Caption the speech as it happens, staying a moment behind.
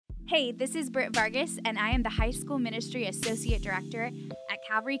Hey, this is Brit Vargas, and I am the High School Ministry Associate Director at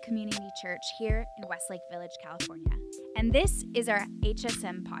Calvary Community Church here in Westlake Village, California. And this is our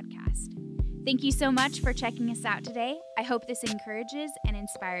HSM podcast. Thank you so much for checking us out today. I hope this encourages and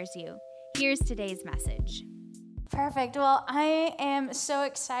inspires you. Here's today's message. Perfect. Well, I am so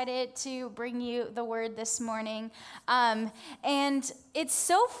excited to bring you the word this morning. And it's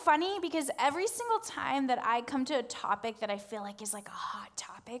so funny because every single time that I come to a topic that I feel like is like a hot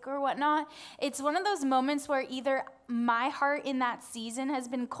topic or whatnot, it's one of those moments where either my heart in that season has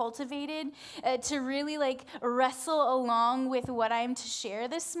been cultivated to really like wrestle along with what I'm to share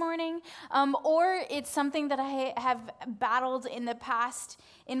this morning, or it's something that I have battled in the past.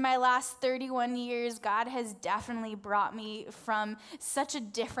 In my last 31 years, God has definitely brought me from such a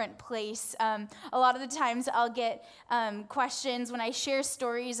different place. A lot of the times I'll get questions when I share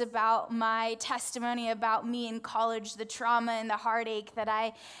stories about my testimony about me in college, the trauma and the heartache that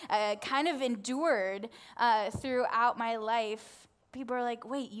I kind of endured throughout my life. People are like,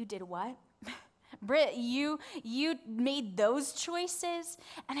 wait, you did what? Brit, you made those choices?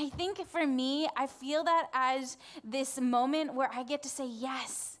 And I think for me, I feel that as this moment where I get to say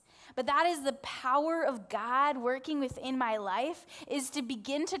yes. But that is the power of God working within my life, is to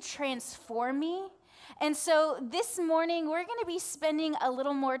begin to transform me. And so this morning, we're going to be spending a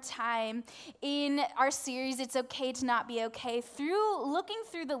little more time in our series, It's Okay to Not Be Okay, looking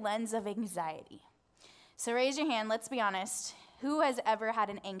through the lens of anxiety. So raise your hand, let's be honest. Who has ever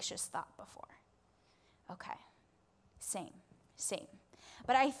had an anxious thought before? Okay, same.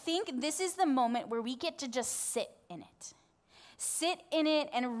 But I think this is the moment where we get to just sit in it. Sit in it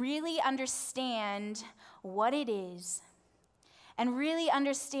and really understand what it is, and really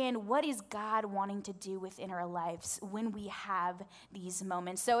understand what is God wanting to do within our lives when we have these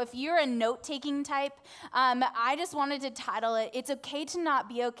moments. So if you're a note-taking type, I just wanted to title it, It's Okay to Not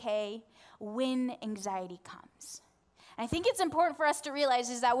Be Okay When Anxiety Comes. I think it's important for us to realize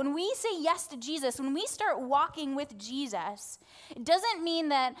is that when we say yes to Jesus, when we start walking with Jesus, it doesn't mean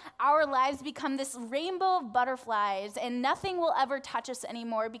that our lives become this rainbow of butterflies and nothing will ever touch us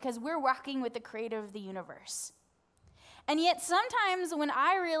anymore because we're walking with the creator of the universe. And yet sometimes when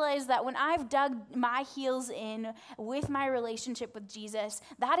I realize that when I've dug my heels in with my relationship with Jesus,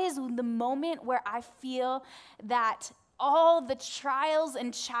 that is the moment where I feel that all the trials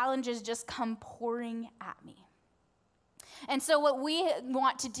and challenges just come pouring at me. And so what we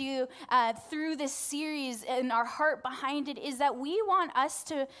want to do through this series and our heart behind it is that we want us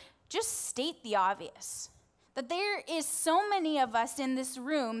to just state the obvious. That there is so many of us in this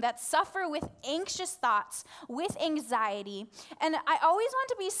room that suffer with anxious thoughts, with anxiety. And I always want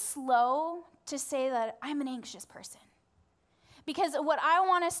to be slow to say that I'm an anxious person. Because what I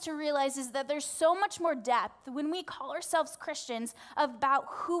want us to realize is that there's so much more depth when we call ourselves Christians about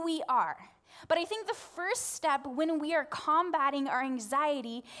who we are. But I think the first step when we are combating our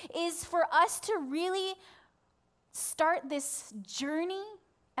anxiety is for us to really start this journey.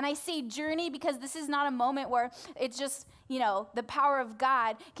 And I say journey because this is not a moment where it's just, the power of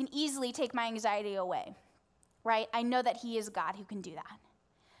God can easily take my anxiety away, right? I know that He is God who can do that.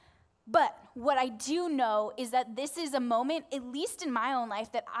 But what I do know is that this is a moment, at least in my own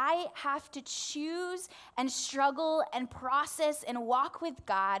life, that I have to choose and struggle and process and walk with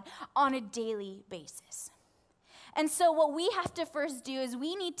God on a daily basis. And so what we have to first do is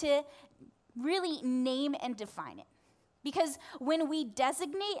we need to really name and define it. Because when we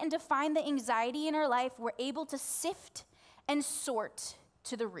designate and define the anxiety in our life, we're able to sift and sort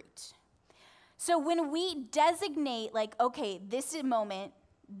to the root. So when we designate, okay, this is a moment,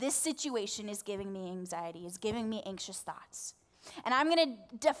 this situation is giving me anxiety, is giving me anxious thoughts. And I'm going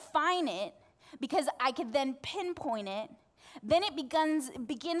to define it because I could then pinpoint it. Then it begins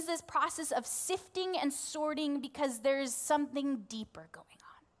this process of sifting and sorting because there's something deeper going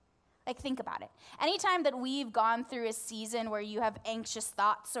on. Think about it. Anytime that we've gone through a season where you have anxious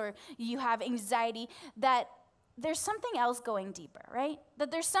thoughts or you have anxiety, that there's something else going deeper, right?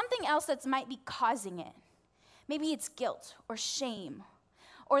 That there's something else that might be causing it. Maybe it's guilt or shame,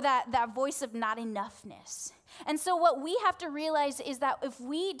 or that voice of not enoughness. And so what we have to realize is that if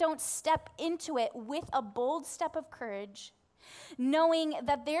we don't step into it with a bold step of courage, knowing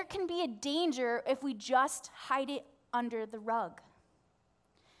that there can be a danger if we just hide it under the rug.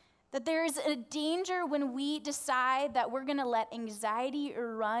 That there's a danger when we decide that we're going to let anxiety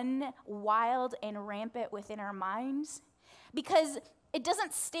run wild and rampant within our minds, because it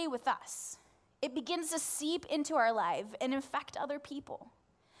doesn't stay with us. It begins to seep into our life and infect other people.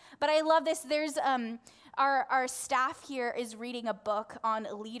 But I love this. There's our staff here is reading a book on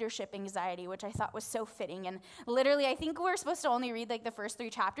leadership anxiety, which I thought was so fitting. And literally, I think we're supposed to only read like the first 3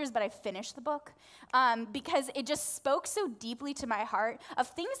 chapters, but I finished the book because it just spoke so deeply to my heart of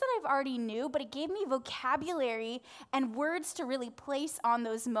things that I've already knew, but it gave me vocabulary and words to really place on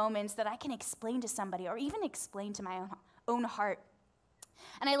those moments that I can explain to somebody or even explain to my own heart.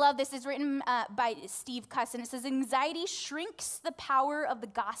 And I love this. It's written by Steve Cuss, and it says, anxiety shrinks the power of the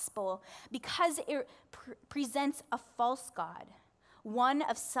gospel because it presents a false God, one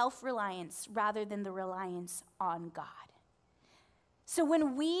of self-reliance rather than the reliance on God. So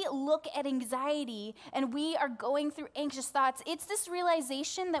when we look at anxiety and we are going through anxious thoughts, it's this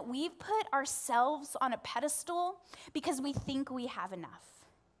realization that we've put ourselves on a pedestal because we think we have enough.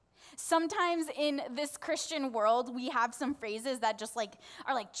 Sometimes in this Christian world, we have some phrases that just like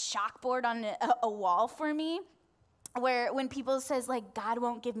are like chalkboard on a wall for me, where when people says like, God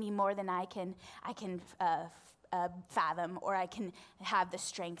won't give me more than I can fathom or I can have the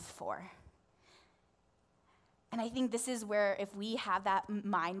strength for. And I think this is where if we have that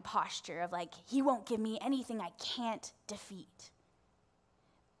mind posture of like, he won't give me anything I can't defeat.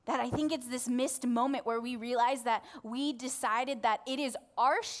 That I think it's this missed moment where we realize that we decided that it is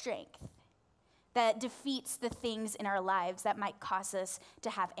our strength that defeats the things in our lives that might cause us to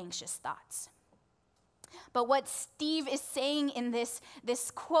have anxious thoughts. But what Steve is saying in this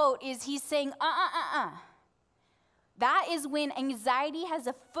quote is he's saying, That is when anxiety has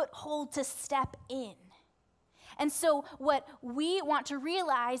a foothold to step in. And so what we want to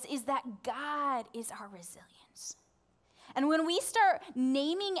realize is that God is our resilience. And when we start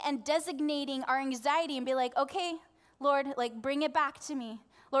naming and designating our anxiety and be like, okay, Lord, like bring it back to me.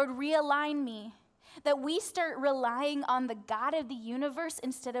 Lord, realign me. That we start relying on the God of the universe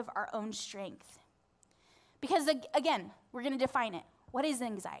instead of our own strength. Because again, we're going to define it. What is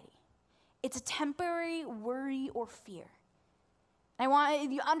anxiety? It's a temporary worry or fear. I want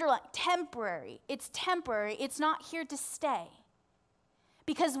you to underline temporary. It's temporary. It's not here to stay.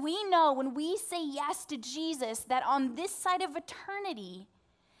 Because we know when we say yes to Jesus that on this side of eternity,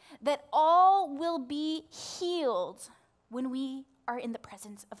 that all will be healed when we are in the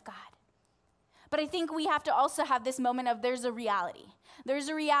presence of God. But I think we have to also have this moment of there's a reality. There's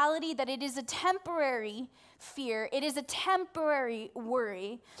a reality that it is a temporary fear. It is a temporary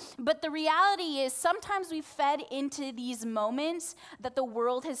worry. But the reality is sometimes we fed into these moments that the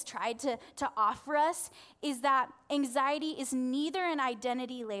world has tried to offer us is that anxiety is neither an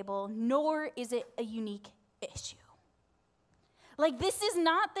identity label nor is it a unique issue. Like this is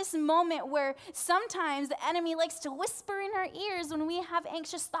not this moment where sometimes the enemy likes to whisper in our ears when we have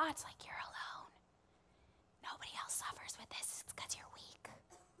anxious thoughts like you're alone. Nobody else suffers with this. It's because you're weak.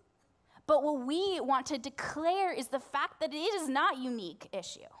 But what we want to declare is the fact that it is not a unique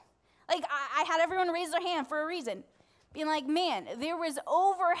issue. Like I had everyone raise their hand for a reason. Being like, man, there was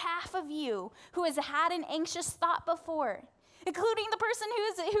over half of you who has had an anxious thought before, including the person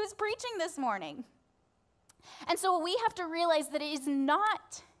who's preaching this morning. And so we have to realize that it is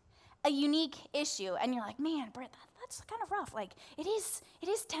not a unique issue. And you're like, man, Brit, that's kind of rough. Like it is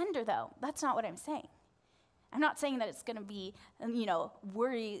tender though. That's not what I'm saying. I'm not saying that it's going to be,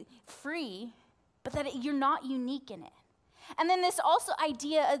 worry-free, but that you're not unique in it. And then this also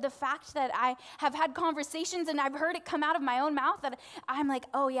idea of the fact that I have had conversations and I've heard it come out of my own mouth that I'm like,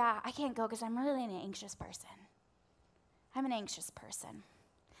 oh yeah, I can't go because I'm really an anxious person. I'm an anxious person.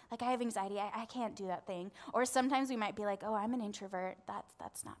 Like I have anxiety, I can't do that thing. Or sometimes we might be like, oh, I'm an introvert.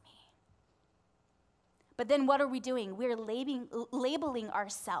 That's not me. But then what are we doing? We're labeling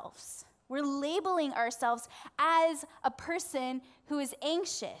ourselves. We're labeling ourselves as a person who is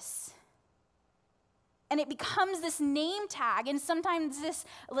anxious. And it becomes this name tag and sometimes this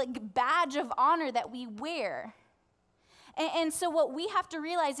like badge of honor that we wear. And so what we have to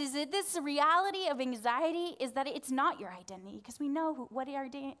realize is that this reality of anxiety is that it's not your identity because we know what our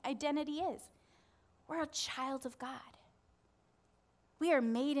identity is. We're a child of God. We are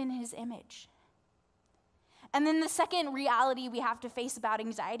made in his image. And then the second reality we have to face about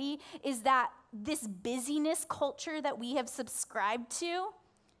anxiety is that this busyness culture that we have subscribed to,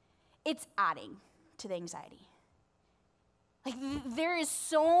 it's adding to the anxiety. Like there is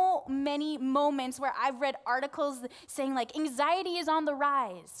so many moments where I've read articles saying like anxiety is on the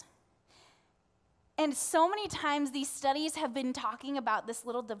rise. And so many times these studies have been talking about this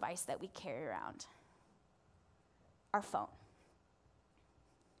little device that we carry around, our phone.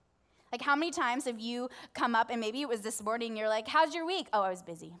 Like how many times have you come up and maybe it was this morning, you're like, how's your week? Oh, I was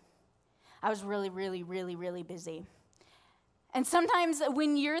busy. I was really, really, really, really busy. And sometimes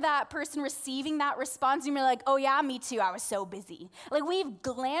when you're that person receiving that response, you're like, oh yeah, me too, I was so busy. Like we've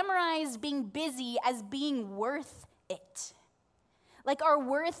glamorized being busy as being worth it. Like our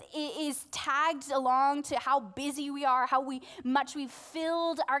worth is tagged along to how busy we are, how much we've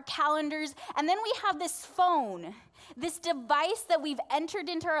filled our calendars. And then we have this phone, this device that we've entered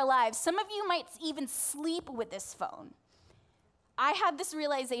into our lives. Some of you might even sleep with this phone. I had this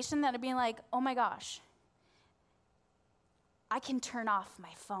realization that I'd be like, oh my gosh, I can turn off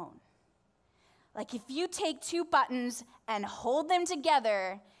my phone. Like if you take two buttons and hold them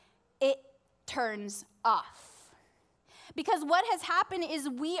together, it turns off. Because what has happened is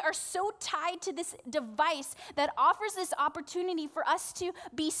we are so tied to this device that offers this opportunity for us to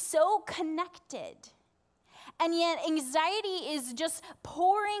be so connected. And yet anxiety is just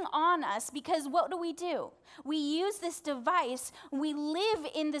pouring on us because what do? We use this device. We live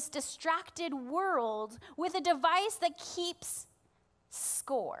in this distracted world with a device that keeps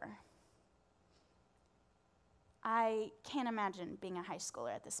score. I can't imagine being a high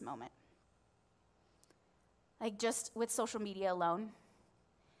schooler at this moment. Like just with social media alone.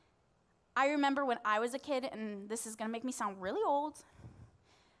 I remember when I was a kid, and this is gonna make me sound really old,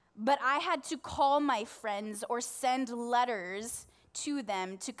 but I had to call my friends or send letters to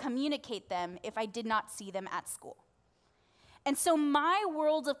them to communicate them if I did not see them at school. And so my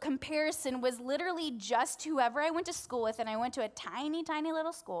world of comparison was literally just whoever I went to school with, and I went to a tiny, tiny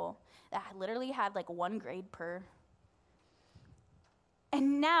little school that literally had like one grade per.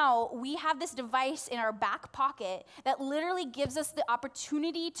 And now we have this device in our back pocket that literally gives us the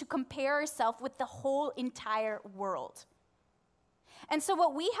opportunity to compare ourselves with the whole entire world. And so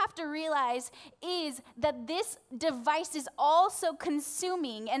what we have to realize is that this device is also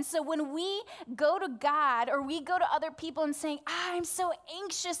consuming. And so when we go to God or we go to other people and saying, I'm so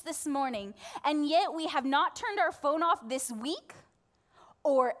anxious this morning, and yet we have not turned our phone off this week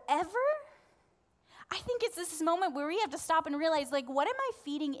or ever, I think it's this moment where we have to stop and realize, like, what am I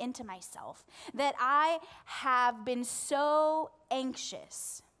feeding into myself that I have been so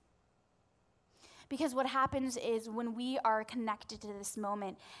anxious? Because what happens is when we are connected to this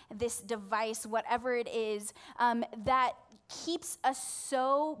moment, this device, whatever it is, that keeps us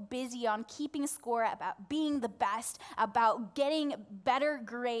so busy on keeping score, about being the best, about getting better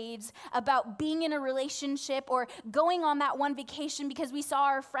grades, about being in a relationship or going on that one vacation because we saw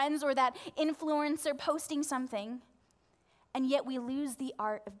our friends or that influencer posting something, and yet we lose the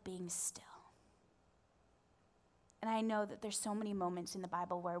art of being still. And I know that there's so many moments in the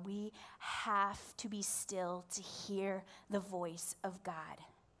Bible where we have to be still to hear the voice of God.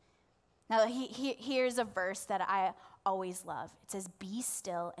 Now, here's a verse that I always love. It says, be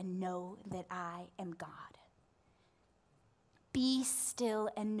still and know that I am God. Be still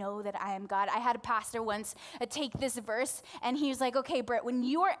and know that I am God. I had a pastor once take this verse, and he was like, okay, Brit, when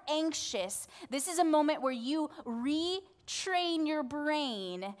you are anxious, this is a moment where you retrain your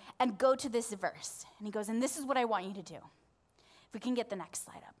brain and go to this verse. And he goes, and this is what I want you to do. If we can get the next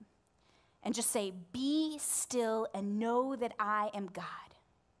slide up. And just say, be still and know that I am God.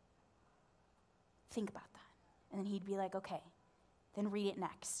 Think about that. And then he'd be like, okay, then read it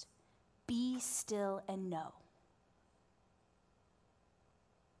next. Be still and know.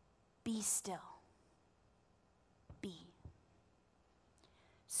 Be still. Be.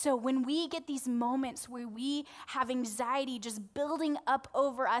 So when we get these moments where we have anxiety just building up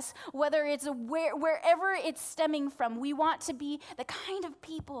over us, whether it's wherever it's stemming from, we want to be the kind of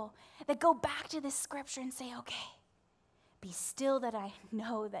people that go back to this scripture and say, okay, be still that I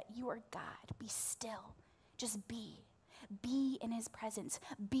know that you are God. Be still. Just be. Be in his presence.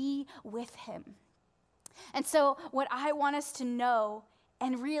 Be with him. And so what I want us to know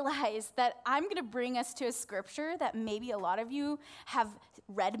and realize that I'm going to bring us to a scripture that maybe a lot of you have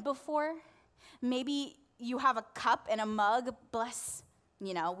read before. Maybe you have a cup and a mug. Bless,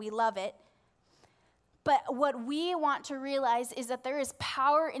 we love it. But what we want to realize is that there is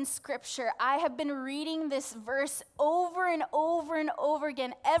power in Scripture. I have been reading this verse over and over and over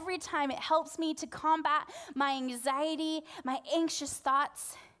again. Every time it helps me to combat my anxiety, my anxious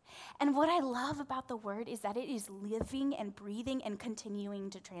thoughts. And what I love about the word is that it is living and breathing and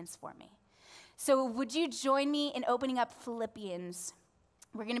continuing to transform me. So would you join me in opening up Philippians?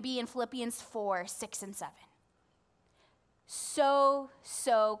 We're going to be in Philippians 4, 6, and 7. So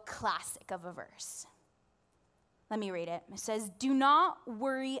classic of a verse. Let me read it. It says, do not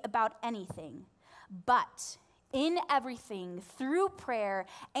worry about anything, but in everything, through prayer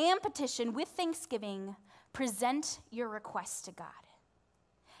and petition with thanksgiving, present your requests to God.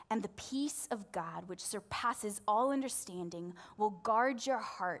 And the peace of God, which surpasses all understanding, will guard your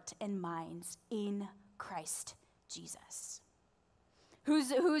heart and minds in Christ Jesus.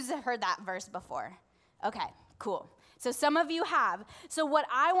 Who's heard that verse before? Okay, cool. So some of you have. So what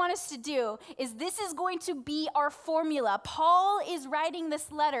I want us to do is this is going to be our formula. Paul is writing this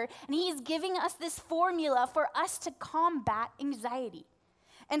letter, and he's giving us this formula for us to combat anxiety.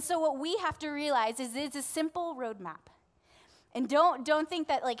 And so what we have to realize is it's a simple roadmap. And don't think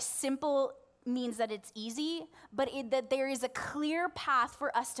that like simple means that it's easy, but that there is a clear path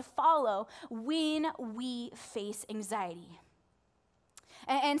for us to follow when we face anxiety.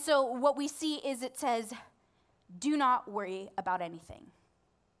 And so what we see is it says, do not worry about anything.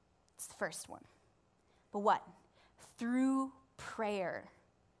 It's the first one. But what? Through prayer,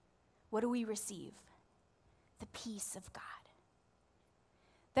 what do we receive? The peace of God.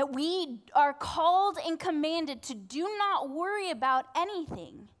 That we are called and commanded to do not worry about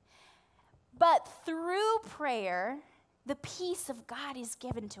anything. But through prayer, the peace of God is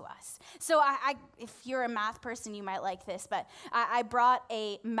given to us. So if you're a math person, you might like this, but I brought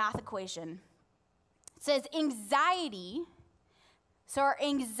a math equation. It says anxiety, so our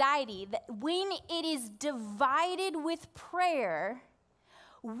anxiety, that when it is divided with prayer,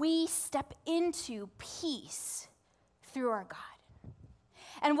 we step into peace through our God.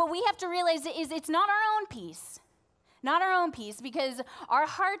 And what we have to realize is it's not our own peace. Not our own peace, because our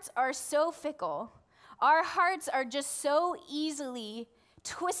hearts are so fickle. Our hearts are just so easily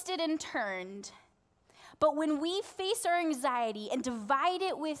twisted and turned. But when we face our anxiety and divide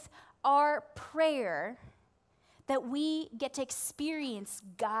it with our prayer, that we get to experience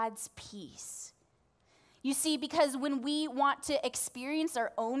God's peace. You see, because when we want to experience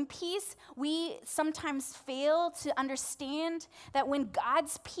our own peace, we sometimes fail to understand that when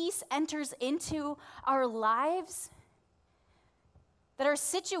God's peace enters into our lives, that our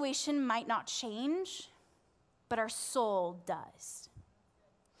situation might not change, but our soul does.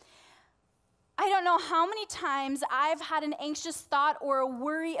 I don't know how many times I've had an anxious thought or a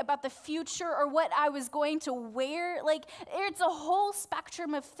worry about the future or what I was going to wear. Like, it's a whole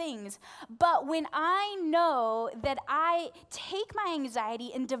spectrum of things. But when I know that I take my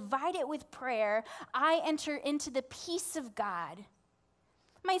anxiety and divide it with prayer, I enter into the peace of God.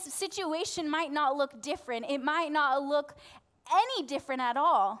 My situation might not look different. It might not look any different at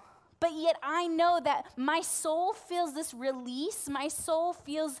all. But yet I know that my soul feels this release. My soul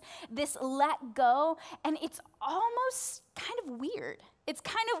feels this let go. And it's almost kind of weird. It's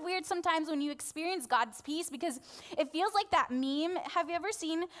kind of weird sometimes when you experience God's peace, because it feels like that meme. Have you ever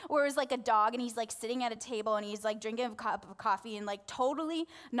seen where it's like a dog and he's like sitting at a table and he's like drinking a cup of coffee and like totally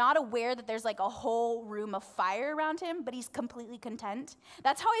not aware that there's like a whole room of fire around him, but he's completely content?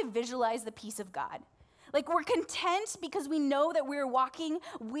 That's how I visualize the peace of God. Like, we're content because we know that we're walking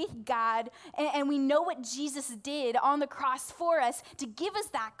with God, and we know what Jesus did on the cross for us to give us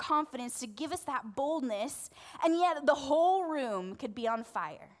that confidence, to give us that boldness, and yet the whole room could be on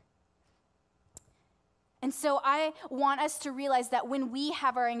fire. And so I want us to realize that when we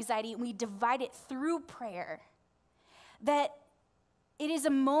have our anxiety and we divide it through prayer, that it is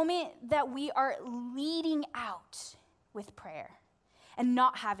a moment that we are leading out with prayer and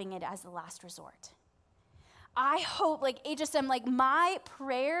not having it as the last resort. I hope, like HSM, like my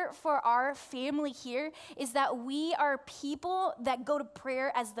prayer for our family here is that we are people that go to prayer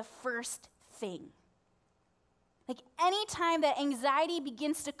as the first thing. Like anytime that anxiety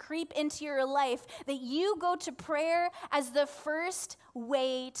begins to creep into your life, that you go to prayer as the first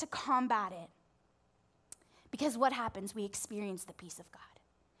way to combat it. Because what happens? We experience the peace of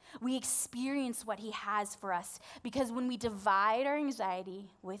God. We experience what He has for us. Because when we divide our anxiety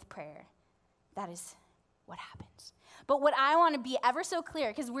with prayer, that is what happens. But what I want to be ever so clear,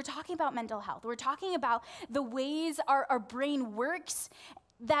 because we're talking about mental health, we're talking about the ways our brain works,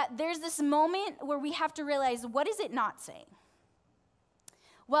 that there's this moment where we have to realize, what is it not saying?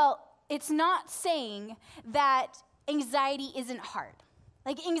 Well, it's not saying that anxiety isn't hard.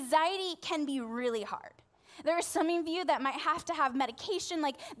 Like, anxiety can be really hard. There are some of you that might have to have medication.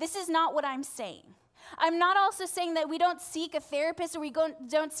 Like, this is not what I'm saying. I'm not also saying that we don't seek a therapist or we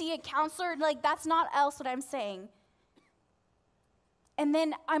don't see a counselor. Like, that's not else what I'm saying. And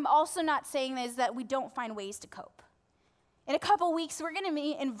then I'm also not saying is that we don't find ways to cope. In a couple weeks, we're going to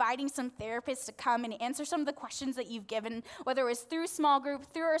be inviting some therapists to come and answer some of the questions that you've given, whether it was through small group,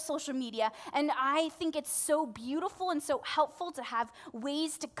 through our social media. And I think it's so beautiful and so helpful to have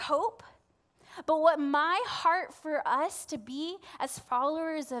ways to cope. But what my heart for us to be as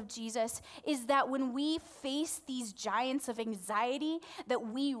followers of Jesus is that when we face these giants of anxiety, that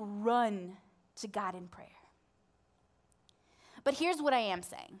we run to God in prayer. But here's what I am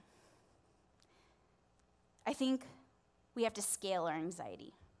saying. I think we have to scale our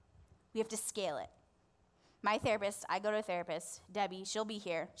anxiety. We have to scale it. my therapist, I go to a therapist, Debbie, she'll be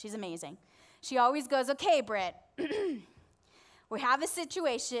here. She's amazing. She always goes, okay, Brit, we have a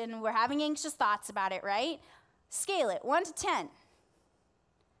situation. We're having anxious thoughts about it, right? Scale it, 1 to 10. And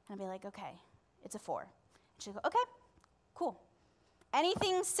I'll be like, okay, it's a 4. And she'll go, okay, cool.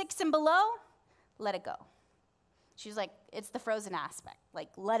 Anything 6 and below, let it go. She's like, it's the frozen aspect. Like,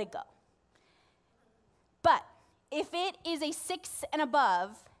 let it go. But if it is a 6 and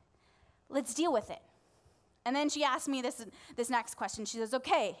above, let's deal with it. And then she asked me this next question. She says,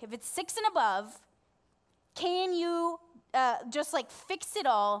 okay, if it's 6 and above, can you just like fix it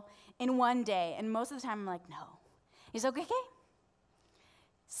all in one day? And most of the time I'm like, no. He's like, okay.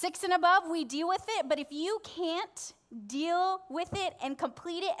 6 and above, we deal with it. But if you can't deal with it and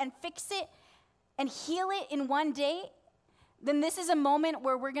complete it and fix it and heal it in one day, then this is a moment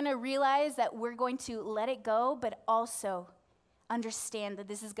where we're going to realize that we're going to let it go, but also understand that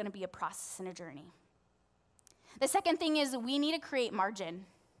this is going to be a process and a journey. The second thing is we need to create margin.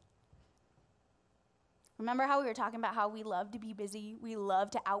 Remember how we were talking about how we love to be busy? We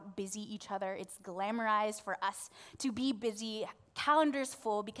love to out-busy each other. It's glamorized for us to be busy, calendars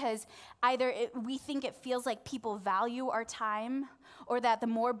full, because either we think it feels like people value our time, or that the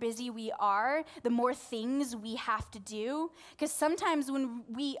more busy we are, the more things we have to do. Because sometimes when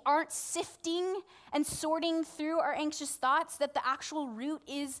we aren't sifting and sorting through our anxious thoughts, that the actual root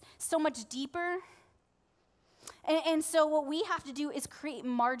is so much deeper. And so what we have to do is create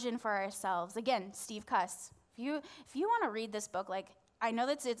margin for ourselves. Again, Steve Cuss, if you want to read this book, like, I know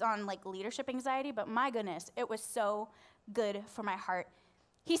that it's on like leadership anxiety, but my goodness, it was so good for my heart.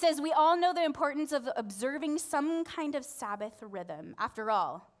 He says, we all know the importance of observing some kind of Sabbath rhythm. After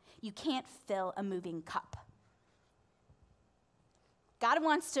all, you can't fill a moving cup. God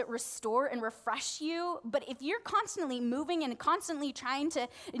wants to restore and refresh you, but if you're constantly moving and constantly trying to,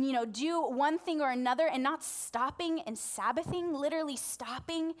 do one thing or another and not stopping and Sabbathing, literally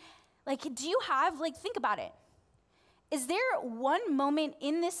stopping, do you have, think about it. Is there one moment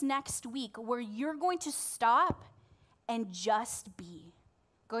in this next week where you're going to stop and just be?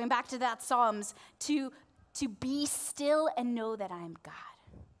 Going back to that Psalms, to be still and know that I am God.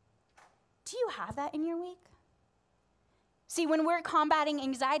 Do you have that in your week? See, when we're combating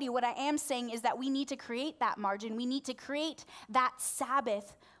anxiety, what I am saying is that we need to create that margin. We need to create that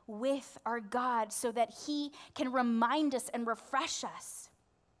Sabbath with our God so that he can remind us and refresh us.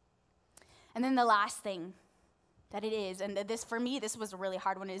 And then the last thing that it is, and this for me, this was a really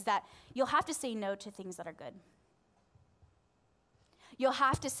hard one, is that you'll have to say no to things that are good. You'll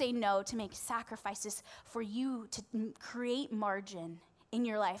have to say no to make sacrifices for you to create margin in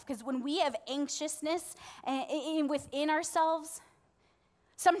your life. Because when we have anxiousness within ourselves,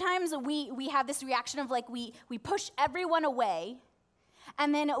 sometimes we have this reaction of we push everyone away,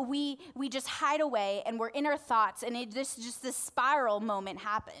 and then we just hide away, and we're in our thoughts, and just this spiral moment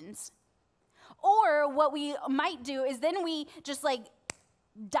happens. Or what we might do is then we just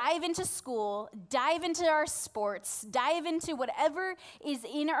dive into school, dive into our sports, dive into whatever is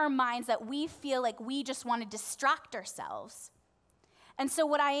in our minds that we feel like we just want to distract ourselves. And so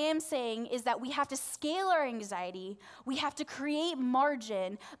what I am saying is that we have to scale our anxiety, we have to create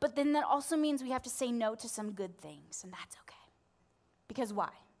margin, but then that also means we have to say no to some good things, and that's okay. Because why?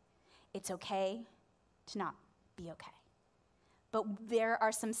 It's okay to not be okay. But there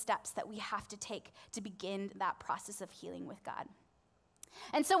are some steps that we have to take to begin that process of healing with God.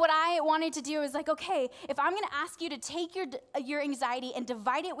 And so what I wanted to do is okay, if I'm going to ask you to take your anxiety and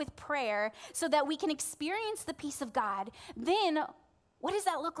divide it with prayer so that we can experience the peace of God, then what does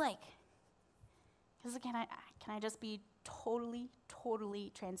that look like? Because can I just be totally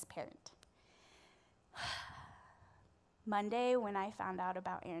transparent? Monday, when I found out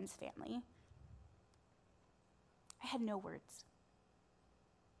about Aaron's family, I had no words.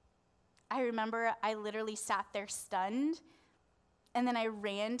 I remember I literally sat there stunned, and then I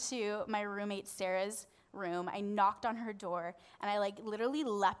ran to my roommate Sarah's room. I knocked on her door, and I literally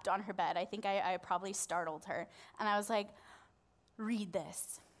leapt on her bed. I think I probably startled her. And I was like, read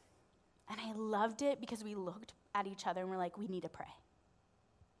this. And I loved it because we looked at each other and we're like, we need to pray.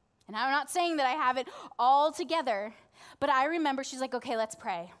 And I'm not saying that I have it all together, but I remember she's like, okay, let's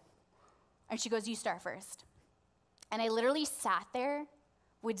pray. And she goes, you start first. And I literally sat there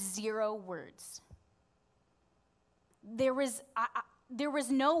with 0 words. There was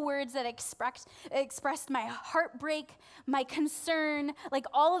no words that expressed my heartbreak, my concern,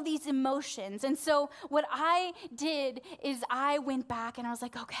 all of these emotions. And so what I did is I went back and I was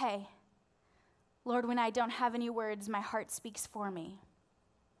like, okay, Lord, when I don't have any words, my heart speaks for me.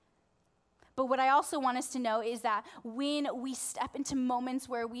 But what I also want us to know is that when we step into moments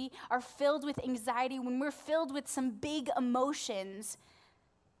where we are filled with anxiety, when we're filled with some big emotions,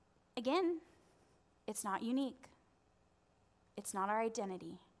 again, it's not unique. It's not our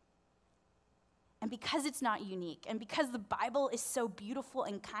identity. And because it's not unique, and because the Bible is so beautiful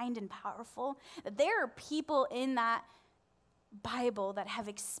and kind and powerful, that there are people in that Bible that have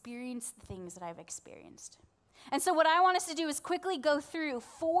experienced the things that I've experienced. And so what I want us to do is quickly go through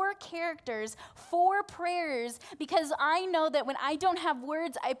 4 characters, 4 prayers, because I know that when I don't have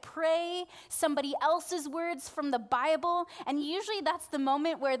words, I pray somebody else's words from the Bible, and usually that's the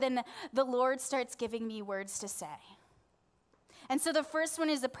moment where then the Lord starts giving me words to say. And so the first one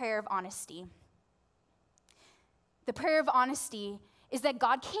is the prayer of honesty. The prayer of honesty is that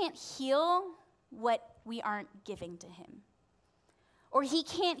God can't heal what we aren't giving to him. Or he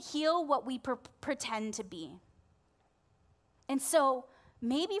can't heal what we pretend to be. And so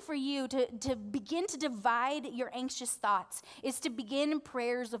maybe for you to begin to divide your anxious thoughts is to begin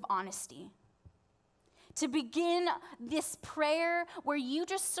prayers of honesty. To begin this prayer where you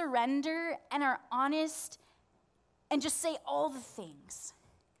just surrender and are honest and just say all the things.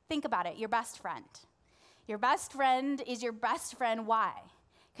 Think about it, your best friend. Your best friend is your best friend. Why?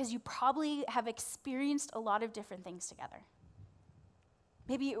 Because you probably have experienced a lot of different things together.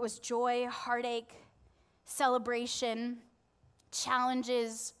 Maybe it was joy, heartache, celebration,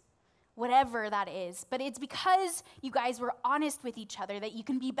 challenges, whatever that is. But it's because you guys were honest with each other that you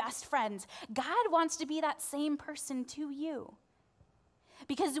can be best friends. God wants to be that same person to you.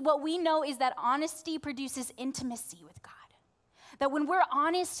 Because what we know is that honesty produces intimacy with God. That when we're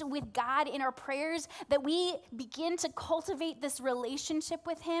honest with God in our prayers, that we begin to cultivate this relationship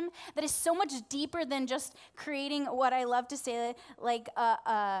with him that is so much deeper than just creating what I love to say, like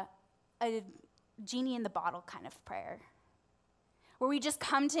a genie in the bottle kind of prayer. Where we just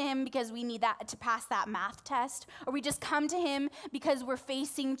come to him because we need that to pass that math test, or we just come to him because we're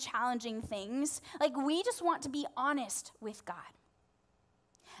facing challenging things. Like, we just want to be honest with God.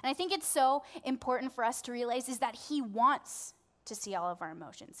 And I think it's so important for us to realize is that he wants to see all of our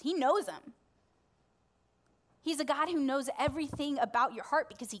emotions. He knows them. He's a God who knows everything about your heart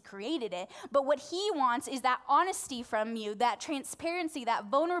because he created it. But what he wants is that honesty from you, that transparency, that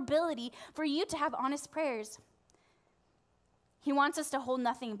vulnerability for you to have honest prayers. He wants us to hold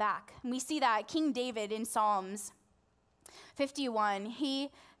nothing back. And we see that King David in Psalms 51, he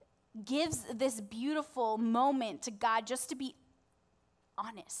gives this beautiful moment to God just to be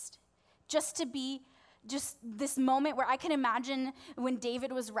honest, just this moment where I can imagine when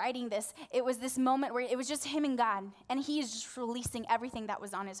David was writing this, it was this moment where it was just him and God, and he is just releasing everything that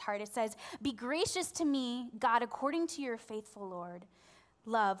was on his heart. It says, "Be gracious to me, God, according to your faithful Lord,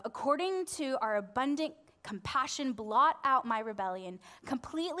 love, according to our abundant compassion, blot out my rebellion,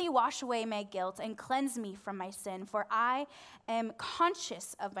 completely wash away my guilt, and cleanse me from my sin. For I am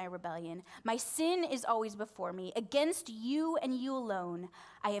conscious of my rebellion. My sin is always before me. Against you and you alone,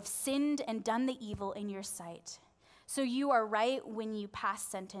 I have sinned and done the evil in your sight. So you are right when you pass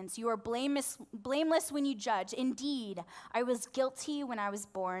sentence. You are blameless when you judge. Indeed, I was guilty when I was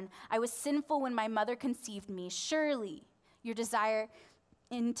born. I was sinful when my mother conceived me. Surely your desire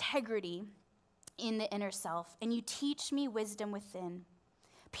integrity in the inner self, and you teach me wisdom within.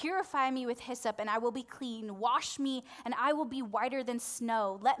 Purify me with hyssop, and I will be clean. Wash me, and I will be whiter than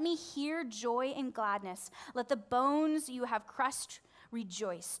snow. Let me hear joy and gladness. Let the bones you have crushed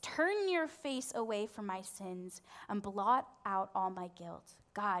rejoice. Turn your face away from my sins, and blot out all my guilt.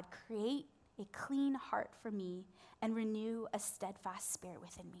 God, create a clean heart for me, and renew a steadfast spirit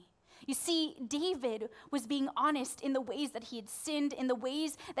within me." You see, David was being honest in the ways that he had sinned, in the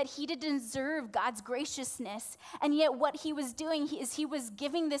ways that he didn't deserve God's graciousness. And yet what he was doing is he was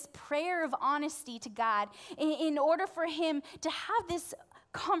giving this prayer of honesty to God in order for him to have this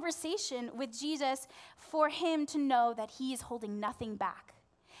conversation with Jesus, for him to know that he is holding nothing back.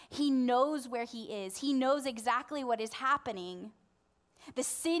 He knows where he is. He knows exactly what is happening. The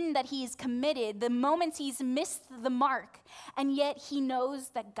sin that he's committed, the moments he's missed the mark, and yet he knows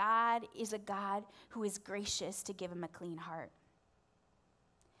that God is a God who is gracious to give him a clean heart.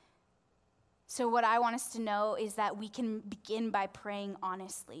 So what I want us to know is that we can begin by praying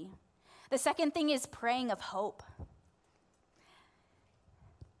honestly. The second thing is praying of hope.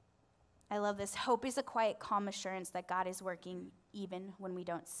 I love this. Hope is a quiet, calm assurance that God is working even when we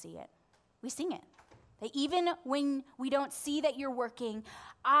don't see it. We sing it. That even when we don't see that you're working,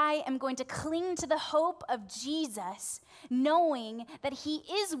 I am going to cling to the hope of Jesus, knowing that he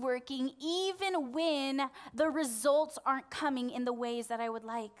is working even when the results aren't coming in the ways that I would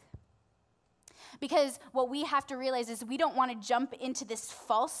like. Because what we have to realize is we don't want to jump into this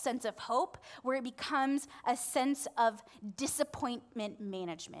false sense of hope where it becomes a sense of disappointment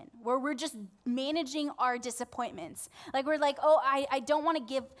management, where we're just managing our disappointments. Like we're like, oh, I don't want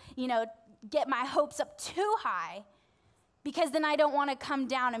to get my hopes up too high because then I don't want to come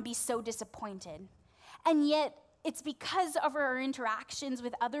down and be so disappointed. And yet, it's because of our interactions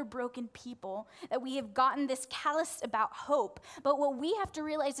with other broken people that we have gotten this calloused about hope. But what we have to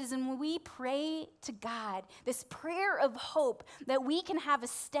realize is when we pray to God, this prayer of hope, that we can have a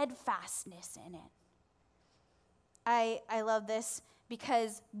steadfastness in it. I love this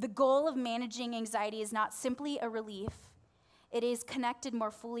because the goal of managing anxiety is not simply a relief. It is connected more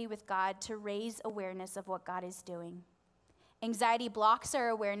fully with God to raise awareness of what God is doing. Anxiety blocks our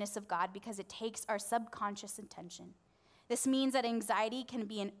awareness of God because it takes our subconscious attention. This means that anxiety can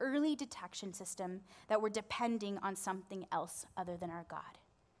be an early detection system that we're depending on something else other than our God.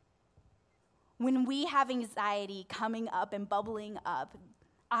 When we have anxiety coming up and bubbling up,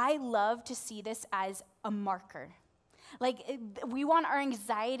 I love to see this as a marker. We want our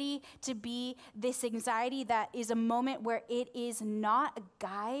anxiety to be this anxiety that is a moment where it is not a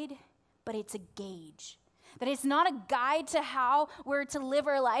guide, but it's a gauge. That it's not a guide to how we're to live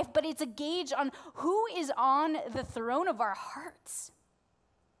our life, but it's a gauge on who is on the throne of our hearts.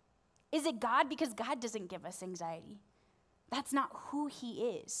 Is it God? Because God doesn't give us anxiety. That's not who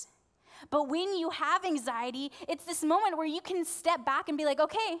he is. But when you have anxiety, it's this moment where you can step back and be like,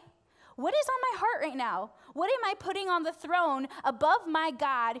 okay, what is on my heart right now? What am I putting on the throne above my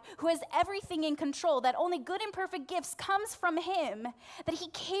God who has everything in control, that only good and perfect gifts comes from him, that he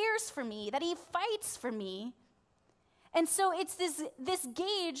cares for me, that he fights for me? And so it's this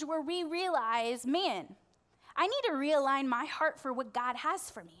gauge where we realize, man, I need to realign my heart for what God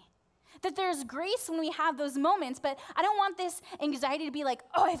has for me. That there's grace when we have those moments, but I don't want this anxiety to be like,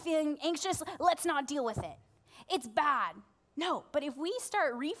 oh, I'm feeling anxious, let's not deal with it. It's bad. No, but if we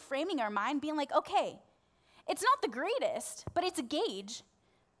start reframing our mind, being like, okay, it's not the greatest, but it's a gauge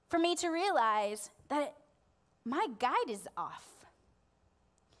for me to realize that my guide is off.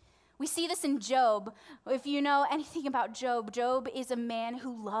 We see this in Job. If you know anything about Job, Job is a man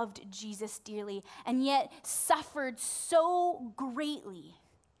who loved Jesus dearly and yet suffered so greatly.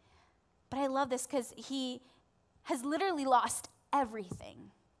 But I love this because he has literally lost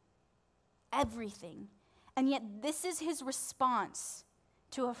everything. Everything. And yet this is his response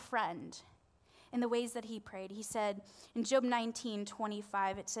to a friend in the ways that he prayed. He said in Job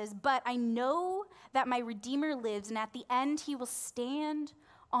 19:25, it says, "But I know that my Redeemer lives, and at the end he will stand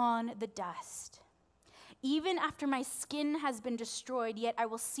on the dust. Even after my skin has been destroyed, yet I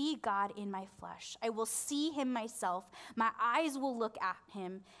will see God in my flesh. I will see him myself. My eyes will look at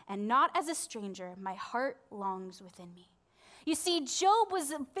him, and not as a stranger. My heart longs within me." You see, Job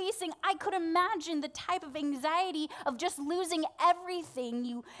was facing, I could imagine the type of anxiety of just losing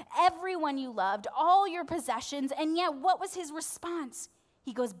everything, everyone you loved, all your possessions, and yet what was his response?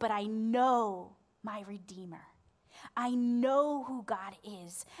 He goes, "But I know my Redeemer. I know who God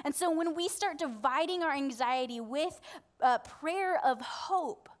is." And so when we start dividing our anxiety with a prayer of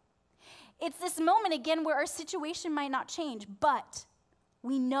hope, it's this moment again where our situation might not change, but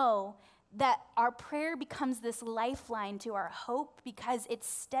we know that our prayer becomes this lifeline to our hope because it's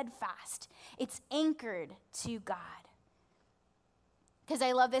steadfast. It's anchored to God. Because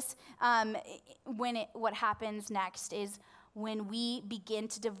I love this, what happens next is when we begin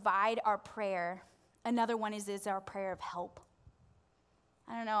to divide our prayer. Another one is our prayer of help.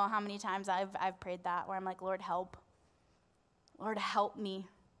 I don't know how many times I've prayed that where I'm like, Lord, help. Lord, help me.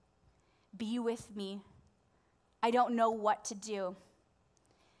 Be with me. I don't know what to do.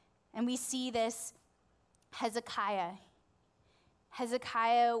 And we see this Hezekiah.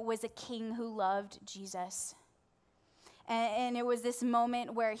 Hezekiah was a king who loved Jesus. And it was this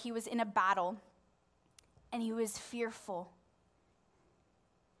moment where he was in a battle and he was fearful.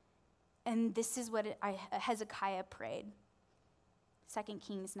 And this is what Hezekiah prayed. 2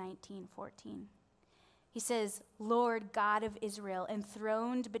 Kings 19:14. He says, "Lord God of Israel,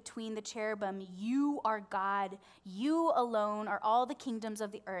 enthroned between the cherubim, you are God. You alone are all the kingdoms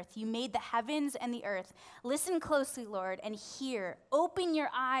of the earth. You made the heavens and the earth. Listen closely, Lord, and hear. Open your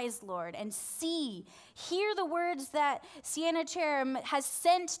eyes, Lord, and see. Hear the words that Sennacherib has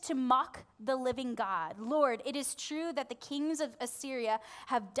sent to mock the living God. Lord, it is true that the kings of Assyria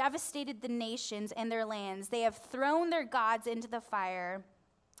have devastated the nations and their lands. They have thrown their gods into the fire.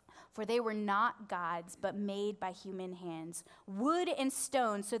 For they were not gods, but made by human hands, wood and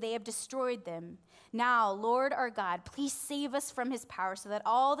stone, so they have destroyed them. Now, Lord our God, please save us from his power, so that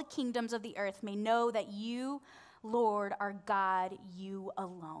all the kingdoms of the earth may know that you, Lord, are God, you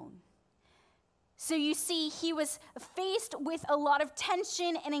alone." So you see, he was faced with a lot of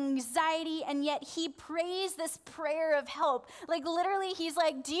tension and anxiety, and yet he prays this prayer of help. Like literally, he's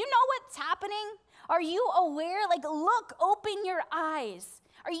like, do you know what's happening? Are you aware? Like, look, open your eyes.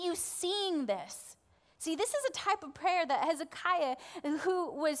 Are you seeing this? See, this is a type of prayer that Hezekiah,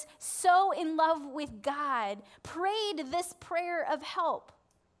 who was so in love with God, prayed this prayer of help.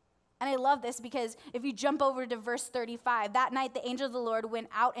 And I love this because if you jump over to verse 35, that night the angel of the Lord went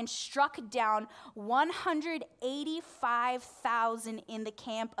out and struck down 185,000 in the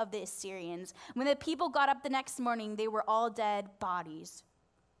camp of the Assyrians. When the people got up the next morning, they were all dead bodies.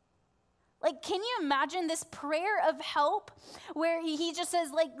 Like, can you imagine this prayer of help where he just says,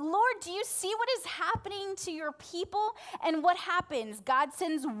 like, Lord, do you see what is happening to your people? And what happens? God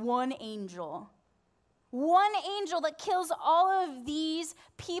sends one angel that kills all of these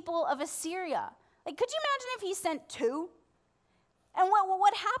people of Assyria. Like, could you imagine if he sent two? And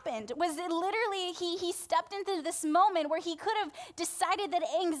what happened was it literally he stepped into this moment where he could have decided that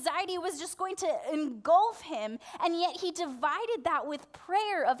anxiety was just going to engulf him, and yet he divided that with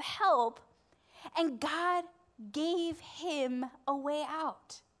prayer of help, and God gave him a way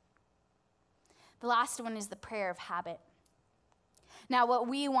out. The last one is the prayer of habit. Now, what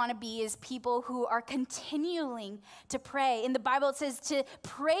we want to be is people who are continuing to pray. In the Bible, it says to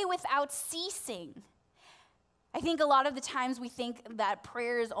pray without ceasing. I think a lot of the times we think that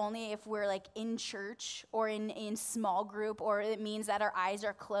prayer is only if we're like in church or in small group, or it means that our eyes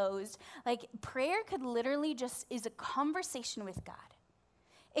are closed. Like, prayer could literally just is a conversation with God.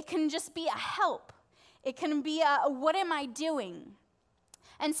 It can just be a help. It can be a, what am I doing?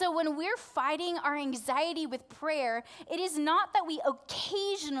 And so when we're fighting our anxiety with prayer, it is not that we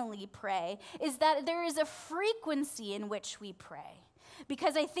occasionally pray, is that there is a frequency in which we pray.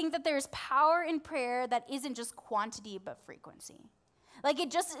 Because I think that there's power in prayer that isn't just quantity, but frequency. Like, it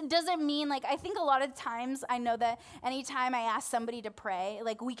just doesn't mean, like, I think a lot of times I know that anytime I ask somebody to pray,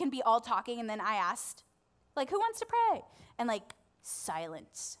 like, we can be all talking, and then I asked, like, who wants to pray? And, like,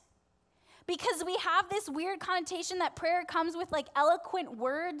 silence. Because we have this weird connotation that prayer comes with like eloquent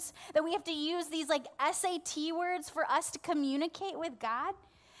words, that we have to use these like SAT words for us to communicate with God.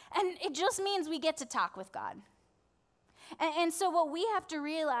 And it just means we get to talk with God. And so what we have to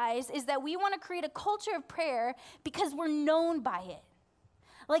realize is that we want to create a culture of prayer because we're known by it.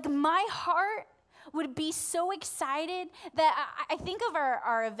 Like, my heart would be so excited that I think of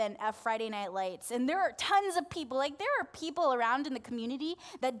our event at Friday Night Lights, and there are tons of people. Like, there are people around in the community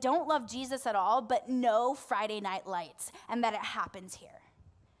that don't love Jesus at all, but know Friday Night Lights and that it happens here.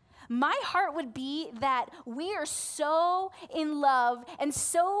 My heart would be that we are so in love and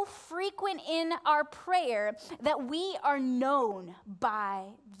so frequent in our prayer that we are known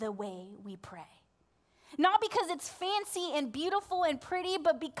by the way we pray. Not because it's fancy and beautiful and pretty,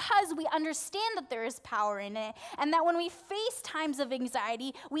 but because we understand that there is power in it, and that when we face times of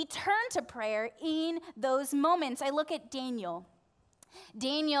anxiety, we turn to prayer in those moments. I look at Daniel.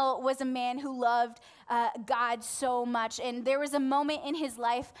 Daniel was a man who loved God so much, and there was a moment in his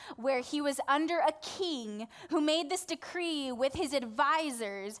life where he was under a king who made this decree with his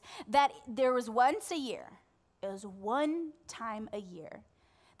advisors that there was once a year, it was one time a year,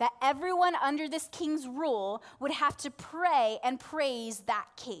 that everyone under this king's rule would have to pray and praise that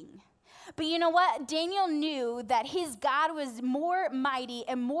king. But you know what? Daniel knew that his God was more mighty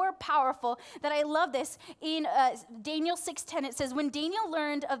and more powerful. That I love this. In Daniel 6:10, it says, when Daniel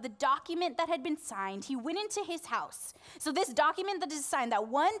learned of the document that had been signed, he went into his house. So this document that is signed, that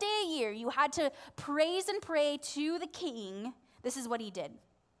one day a year you had to praise and pray to the king, this is what he did.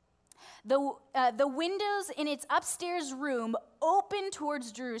 The windows in its upstairs room opened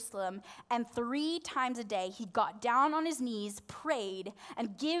towards Jerusalem, and 3 times a day he got down on his knees, prayed,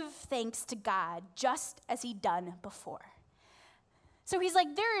 and give thanks to God, just as he'd done before. So he's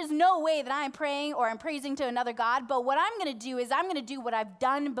like, there is no way that I'm praying or I'm praising to another God, but what I'm going to do is I'm going to do what I've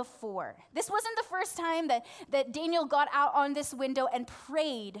done before. This wasn't the first time that Daniel got out on this window and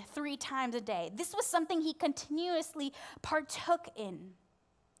prayed 3 times a day. This was something he continuously partook in.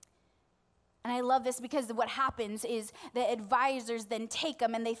 And I love this because what happens is the advisors then take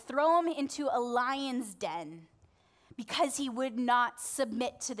him and they throw him into a lion's den because he would not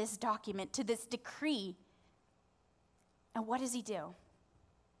submit to this document, to this decree. And what does he do?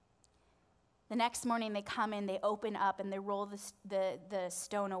 The next morning they come in, they open up, and they roll the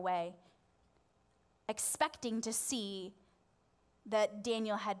stone away, expecting to see that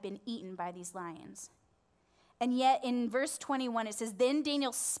Daniel had been eaten by these lions. And yet in verse 21 it says, then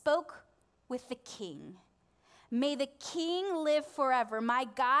Daniel spoke with the king. May the king live forever. My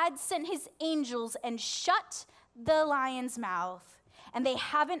God sent his angels and shut the lion's mouth and they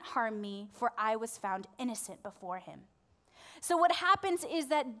haven't harmed me, for I was found innocent before him." So what happens is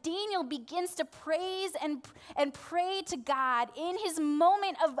that Daniel begins to praise and pray to God in his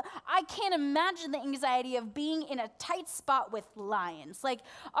moment of, I can't imagine the anxiety of being in a tight spot with lions. Like,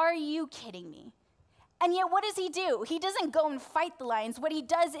 are you kidding me? And yet, what does he do? He doesn't go and fight the lions. What he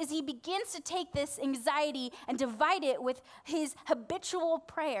does is he begins to take this anxiety and divide it with his habitual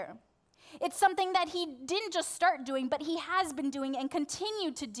prayer. It's something that he didn't just start doing, but he has been doing and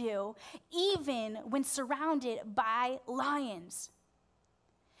continued to do, even when surrounded by lions.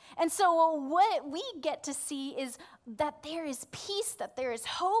 And so what we get to see is that there is peace, that there is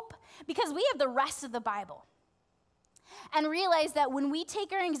hope, because we have the rest of the Bible. And realize that when we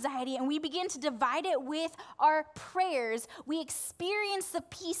take our anxiety and we begin to divide it with our prayers, we experience the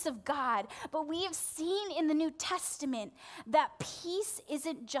peace of God. But we have seen in the New Testament that peace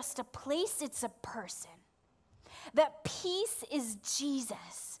isn't just a place, it's a person. That peace is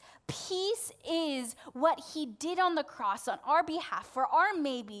Jesus. Peace is what he did on the cross on our behalf, for our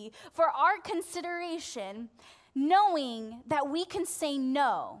maybe, for our consideration, knowing that we can say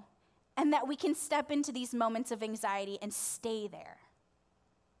no. And that we can step into these moments of anxiety and stay there.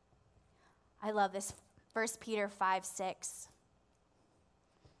 I love this. 1 Peter 5:6.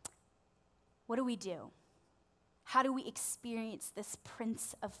 What do we do? How do we experience this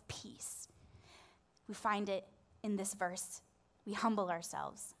Prince of Peace? We find it in this verse. We humble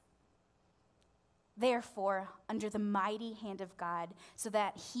ourselves. Therefore, under the mighty hand of God, so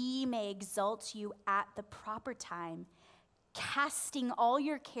that he may exalt you at the proper time, casting all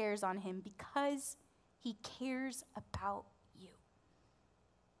your cares on him because he cares about you.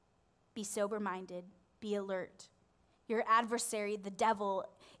 Be sober-minded, be alert. Your adversary, the devil,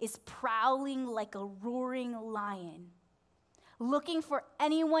 is prowling like a roaring lion, looking for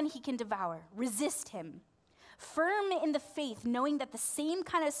anyone he can devour. Resist him. Firm in the faith, knowing that the same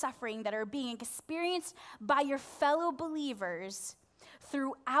kind of suffering that are being experienced by your fellow believers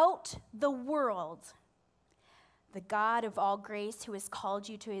throughout the world, the God of all grace, who has called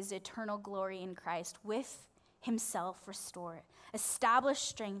you to his eternal glory in Christ, with himself restore, establish,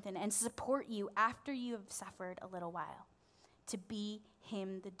 strengthen, and support you after you have suffered a little while. To be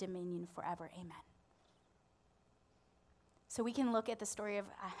him the dominion forever. Amen. So we can look at the story of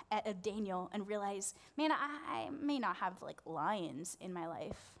Daniel and realize, man, I may not have like lions in my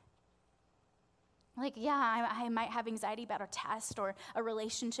life. Like, yeah, I might have anxiety about a test or a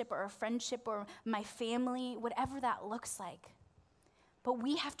relationship or a friendship or my family, whatever that looks like. But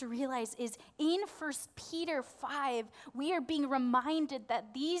we have to realize is in 1 Peter 5, we are being reminded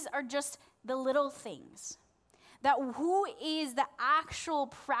that these are just the little things. That who is the actual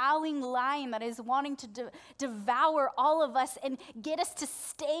prowling lion that is wanting to devour all of us and get us to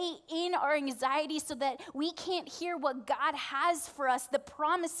stay in our anxiety so that we can't hear what God has for us, the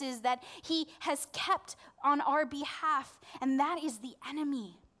promises that he has kept on our behalf, and that is the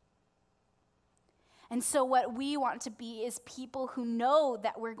enemy. And so what we want to be is people who know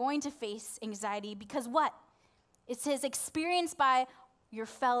that we're going to face anxiety because what? It says experienced by your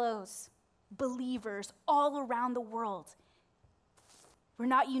fellows, believers all around the world. We're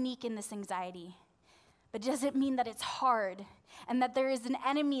not unique in this anxiety, but it doesn't mean that it's hard and that there is an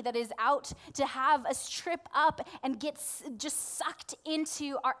enemy that is out to have us trip up and get just sucked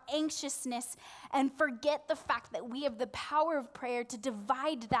into our anxiousness and forget the fact that we have the power of prayer to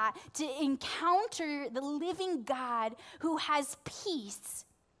divide that, to encounter the living God who has peace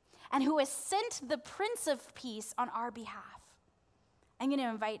and who has sent the Prince of Peace on our behalf. I'm going to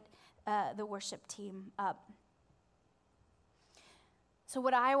invite the worship team up. So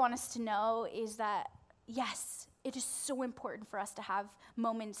what I want us to know is that, yes, it is so important for us to have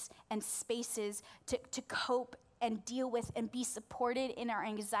moments and spaces to cope and deal with and be supported in our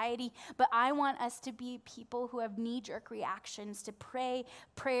anxiety. But I want us to be people who have knee-jerk reactions, to pray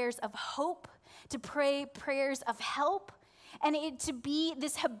prayers of hope, to pray prayers of help, and it to be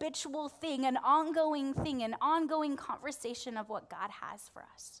this habitual thing, an ongoing thing, an ongoing conversation of what God has for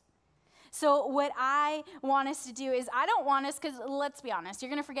us. So what I want us to do is, I don't want us, because let's be honest, you're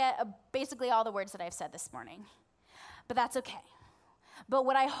going to forget basically all the words that I've said this morning. But that's okay. But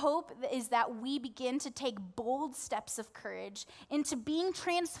what I hope is that we begin to take bold steps of courage into being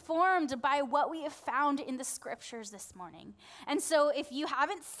transformed by what we have found in the scriptures this morning. And so if you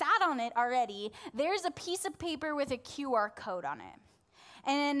haven't sat on it already, there's a piece of paper with a QR code on it.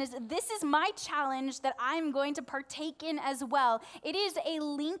 And this is my challenge that I'm going to partake in as well. It is a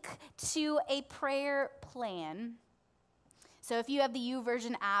link to a prayer plan. So if you have the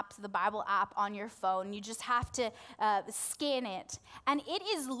YouVersion app, the Bible app on your phone, you just have to scan it. And it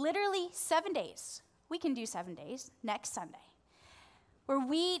is literally 7 days. We can do 7 days next Sunday. where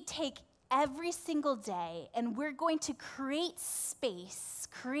we take every single day and we're going to create space,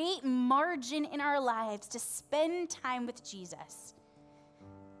 create margin in our lives to spend time with Jesus.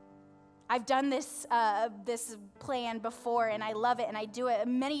 I've done this plan before, and I love it, and I do it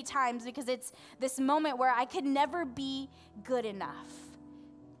many times because it's this moment where I could never be good enough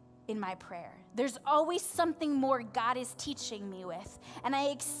in my prayer. There's always something more God is teaching me with, and I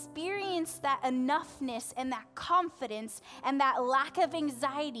experience that enoughness and that confidence and that lack of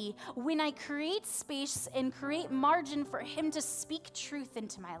anxiety when I create space and create margin for Him to speak truth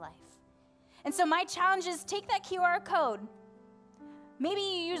into my life. And so my challenge is take that QR code. Maybe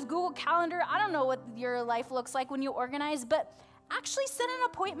you use Google Calendar. I don't know what your life looks like when you organize, but actually set an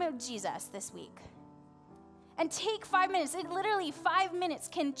appointment with Jesus this week. And take 5 minutes. It literally 5 minutes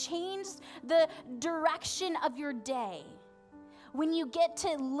can change the direction of your day. When you get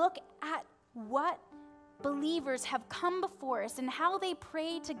to look at what believers have come before us and how they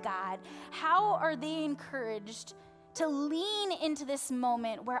pray to God, how are they encouraged to lean into this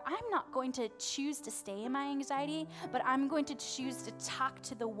moment where I'm not going to choose to stay in my anxiety, but I'm going to choose to talk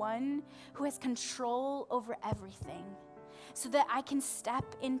to the one who has control over everything so that I can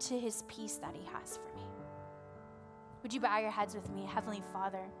step into His peace that He has for me. Would you bow your heads with me? Heavenly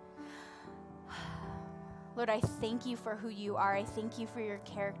Father, Lord, I thank You for who You are. I thank You for Your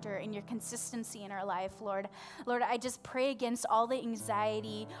character and Your consistency in our life, Lord. Lord, I just pray against all the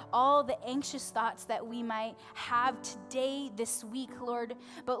anxiety, all the anxious thoughts that we might have today, this week, Lord.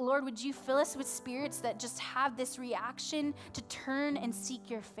 But Lord, would You fill us with spirits that just have this reaction to turn and seek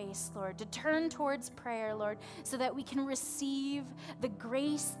Your face, Lord, to turn towards prayer, Lord, so that we can receive the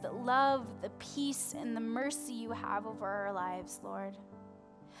grace, the love, the peace, and the mercy You have over our lives, Lord.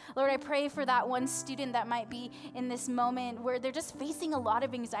 Lord, I pray for that one student that might be in this moment where they're just facing a lot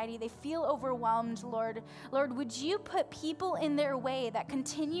of anxiety. They feel overwhelmed, Lord. Lord, would You put people in their way that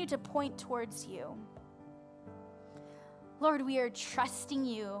continue to point towards You? Lord, we are trusting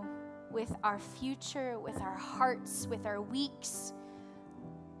You with our future, with our hearts, with our weeks,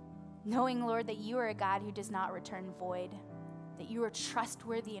 knowing, Lord, that You are a God who does not return void, that You are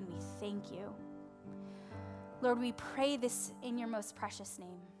trustworthy, and we thank You. Lord, we pray this in Your most precious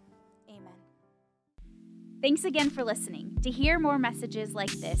name. Amen. Thanks again for listening. To hear more messages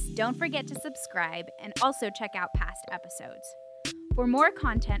like this, don't forget to subscribe and also check out past episodes. For more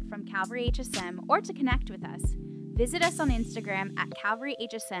content from Calvary HSM or to connect with us, visit us on Instagram at Calvary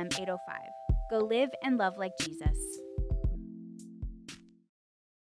HSM 805. Go live and love like Jesus.